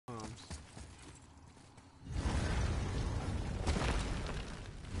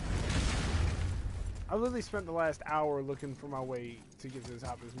I literally spent the last hour looking for my way to get to the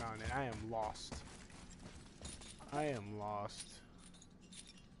top of this mountain, and I am lost. I am lost.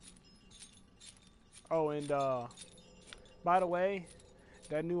 Oh, and by the way,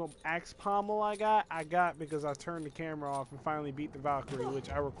 that new axe pommel I got because I turned the camera off and finally beat the Valkyrie, which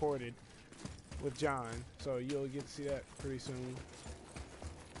I recorded with John. So you'll get to see that pretty soon.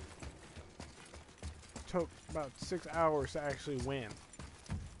 Took about 6 hours to actually win.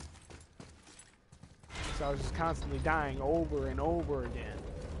 So I was just constantly dying over and over again.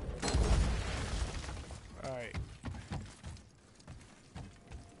 Alright.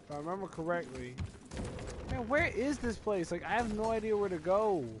 If I remember correctly. Man, where is this place? Like, I have no idea where to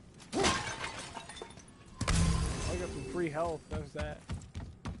go. I got some free health. That's that.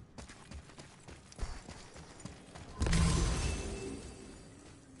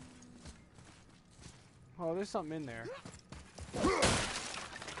 Oh, there's something in there.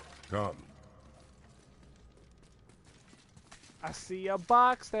 Come. I see a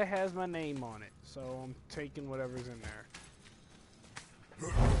box that has my name on it, so I'm taking whatever's in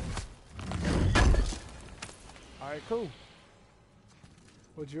there. Alright, cool.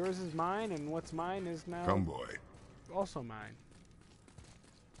 What's yours is mine, and what's mine is now Come, boy. Also mine.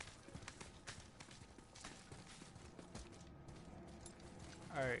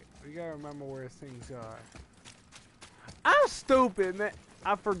 Alright, we gotta remember where things are. I'm stupid, man.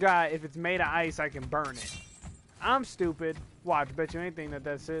 I forgot if it's made of ice, I can burn it. I'm stupid. Watch, bet you anything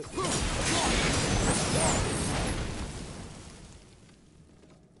that's it. This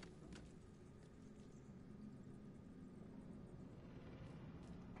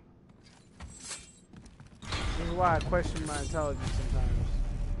is why I question my intelligence sometimes.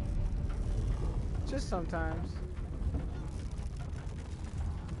 Just sometimes.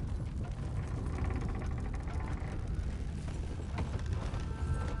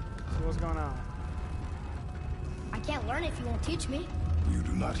 So what's going on? I can't learn if you won't teach me. You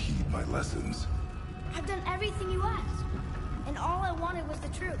do not heed my lessons. I've done everything you asked, and all I wanted was the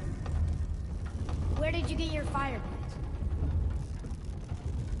truth. Where did you get your fire blades?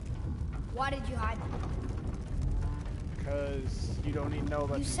 Why did you hide them? Because you don't even know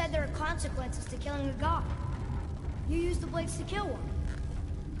about You said there are consequences to killing a god. You used the blades to kill one.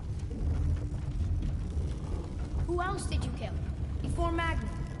 Who else did you kill? Before Magnum?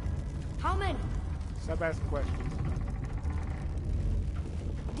 How many? Stop asking questions.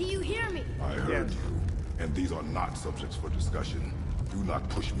 Do you hear me? I heard Yes. you, and these are not subjects for discussion. Do not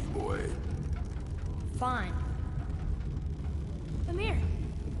push me, boy. Fine. Amir,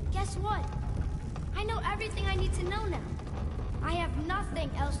 guess what? I know everything I need to know now. I have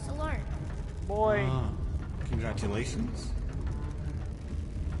nothing else to learn. Boy. Congratulations.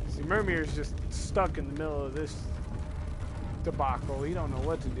 See, Mirmir's just stuck in the middle of this debacle. He don't know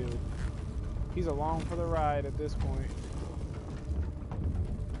what to do. He's along for the ride at this point.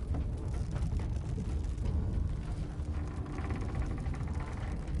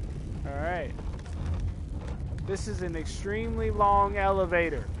 Alright. This is an extremely long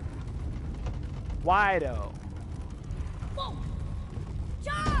elevator. Why though? Whoa!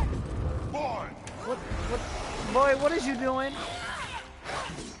 Charge! Boy! Boy, what is you doing?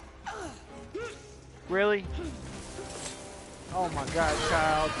 Really? Oh my god,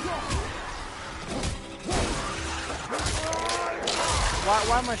 child.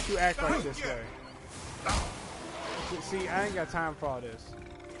 Why must you act like this way? See, I ain't got time for all this.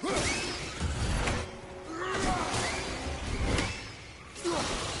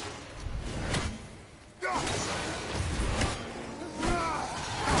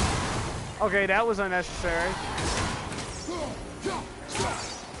 Okay, that was unnecessary.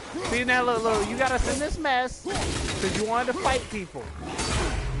 See, now look, you got us in this mess because you wanted to fight people.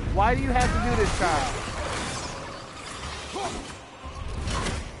 Why do you have to do this, child?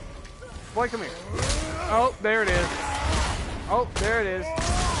 Boy, come here. Oh, there it is. Oh, there it is.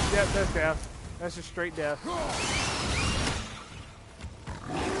 Yep, that's death. That's just straight death.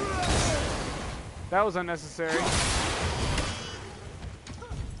 That was unnecessary.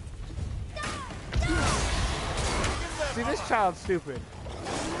 See, this child's stupid.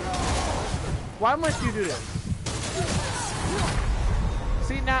 Why must you do this?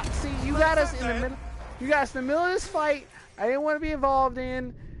 See, now, you got us in the middle. You got us in the middle of this fight. I didn't want to be involved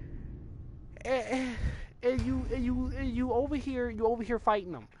in. And you over here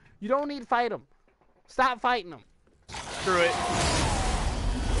fighting them. You don't need to fight them. Stop fighting them. Screw it.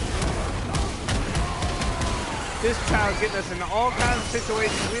 This child's getting us into all kinds of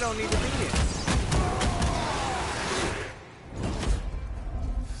situations we don't need to be in.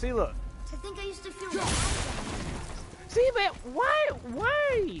 See, look. I think I used to feel bad. See, man, why?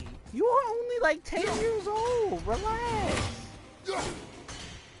 You are only like 10 years old. Relax.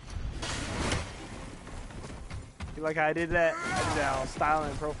 You like how I did that? I did that all styling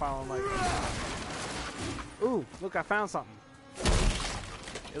and profiling like. Ooh, look, I found something.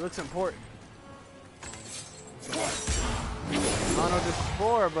 It looks important. I don't know what this is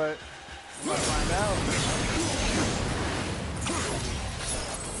for, but let's find out.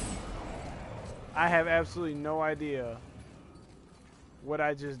 I have absolutely no idea what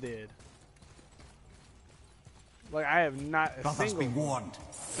I just did. Like, I have not a Brothers, single... be warned.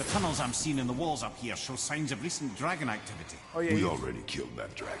 The tunnels I'm seeing in the walls up here show signs of recent dragon activity. Oh, yeah, We already killed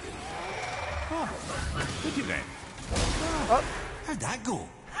that dragon. Oh, did you then? Oh. How'd that go?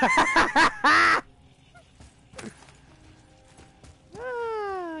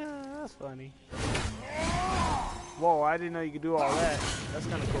 That's funny. Whoa, I didn't know you could do all that. That's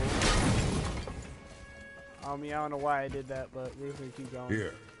kind of cool. I don't know why I did that, but we're just gonna keep going.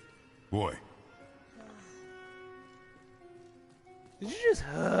 Here. Boy. Did you just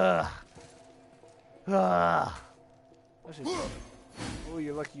That's just oh,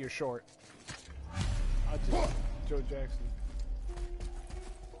 you're lucky you're short. I'll just Joe Jackson.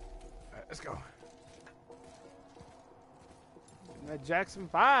 Alright, let's go. That Jackson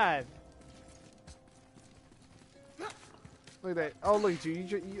 5. Look at that. Oh, look at you.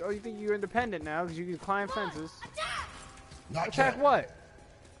 You think you're independent now because you can climb fences. Not Attack yet. what?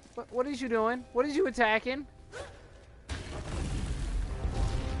 What is you doing? What is you attacking?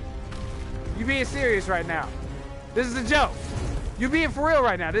 You being serious right now? This is a joke. You being for real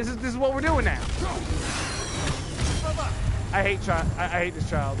right now? This is what we're doing now. I hate I hate this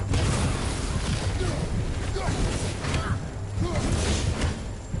child.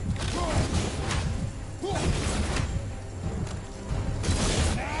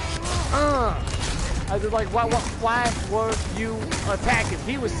 I was like, why were you attacking?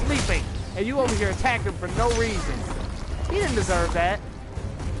 He was sleeping, and you over here attacking him for no reason. He didn't deserve that.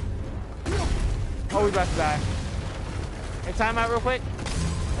 Oh, we about to die. Hey, time out real quick.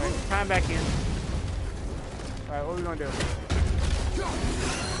 All right, time back in. All right, what are we gonna do?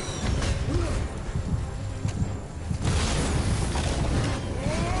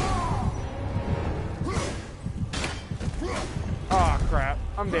 Oh crap!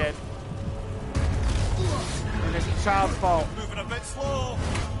 I'm dead. And it's the child's fault. Moving a bit slow.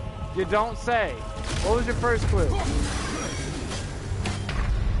 You don't say. What was your first clue?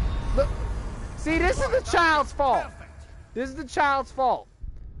 Look. See, this is the child's fault. This is the child's fault.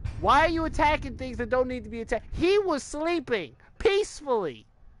 Why are you attacking things that don't need to be attacked? He was sleeping peacefully.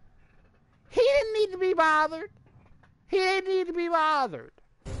 He didn't need to be bothered. He didn't need to be bothered.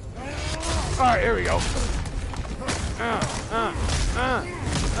 All right, here we go.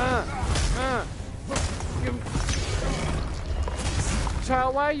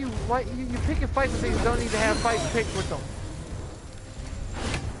 Child, why you picking fights with things you don't need to have fights picked with them?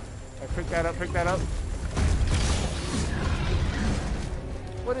 Right, pick that up, pick that up.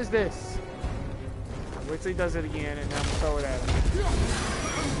 What is this? Wait till he does it again and then I'm gonna throw it at him.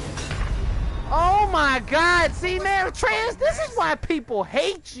 Oh my god, see now, Trans, this is why people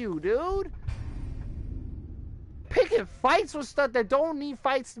hate you, dude. Picking fights with stuff that don't need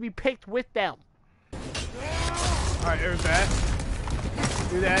fights to be picked with them. Alright, there's that.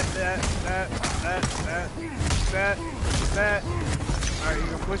 Do that. Alright, you're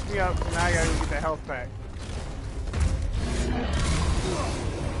gonna push me up, so now I gotta go get the health back.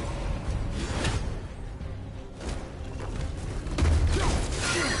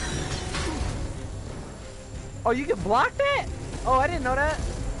 Oh, you can block that? Oh, I didn't know that.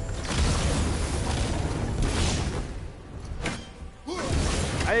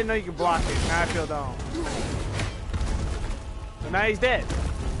 I didn't know you could block it. Now I feel dumb. So now he's dead.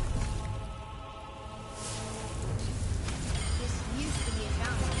 This used to be a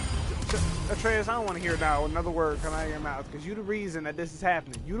fountain. Atreus, I don't want to hear now another word come out of your mouth because you're the reason that this is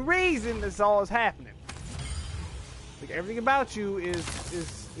happening. You're the reason this all is happening. Like everything about you is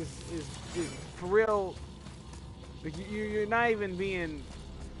for real. Like you're not even being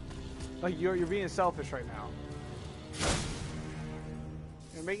like you're being selfish right now.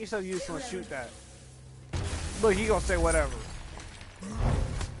 Make yourself useful and shoot that. Look, he gonna say whatever.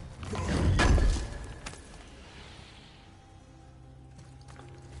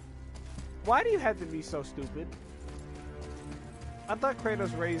 Why do you have to be so stupid? I thought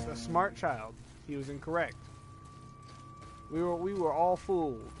Kratos raised a smart child. He was incorrect. We were all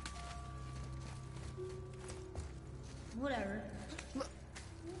fooled. Whatever.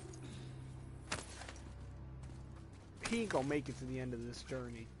 He ain't gonna make it to the end of this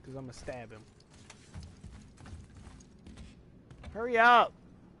journey because I'm gonna stab him. Hurry up.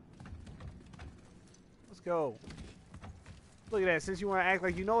 Let's go. Look at that. Since you want to act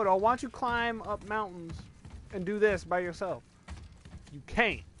like you know it all, why don't you climb up mountains and do this by yourself? You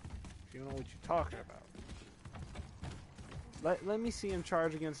can't. You don't know what you're talking about. Let me see him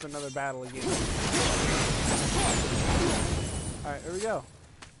charge against another battle again. Alright, here we go.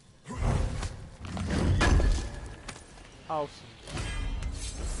 Awesome.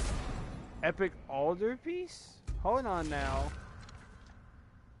 Epic altarpiece? Hold on now.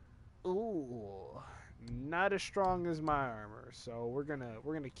 Ooh. Not as strong as my armor, so we're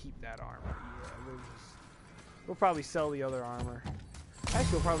gonna keep that armor. Yeah, we'll probably sell the other armor.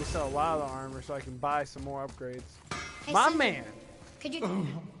 Actually, we'll probably sell a lot of the armor so I can buy some more upgrades. Hey, My Cinder, man! Could you...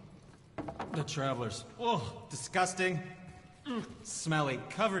 The travelers. Oh, disgusting. Smelly,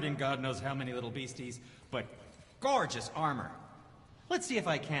 covered in God knows how many little beasties, but gorgeous armor. Let's see if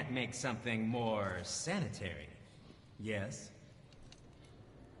I can't make something more sanitary. Yes?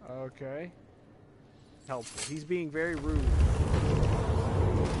 Okay. Helpful. He's being very rude.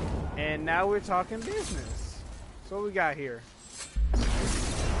 And now we're talking business. So what we got here?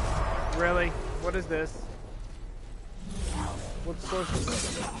 Really? What is this? What's source?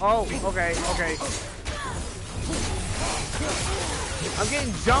 Oh, okay, okay. I'm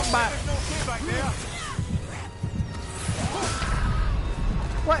getting jumped by.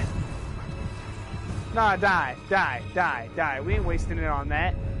 What? Nah, die. We ain't wasting it on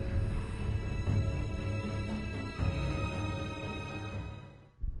that.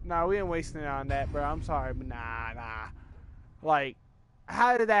 Nah, we ain't wasting it on that, bro. I'm sorry, but nah. Like,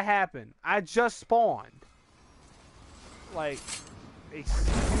 how did that happen? I just spawned. Like,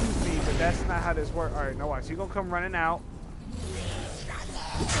 excuse me, but that's not how this works. Alright, now watch. You're gonna come running out.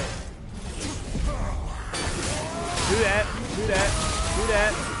 Do that.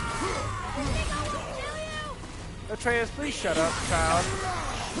 Atreus, please shut up, child.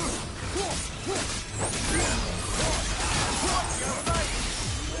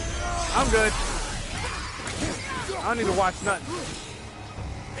 I'm good. I don't need to watch nothing.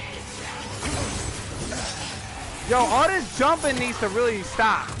 Yo, all this jumping needs to really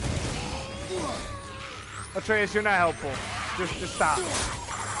stop. Atreus, you're not helpful. Just stop.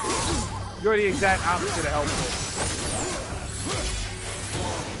 You're the exact opposite of helpful.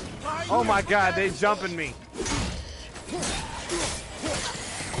 Oh my god, they jumping me.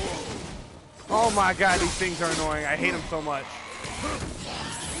 Oh my god, these things are annoying. I hate them so much.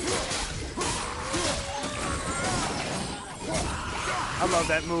 I love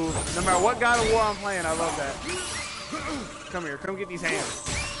that move. No matter what God of War I'm playing, I love that. Come here, come get these hands.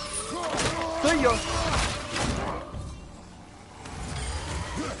 See ya.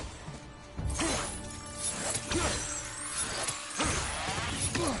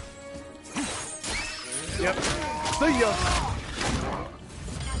 Yep. See ya.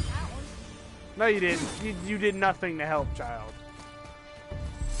 No, you didn't. You did nothing to help, child.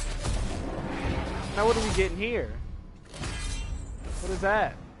 Now what are we getting here? What is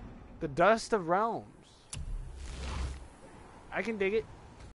that? The Dust of Realms. I can dig it.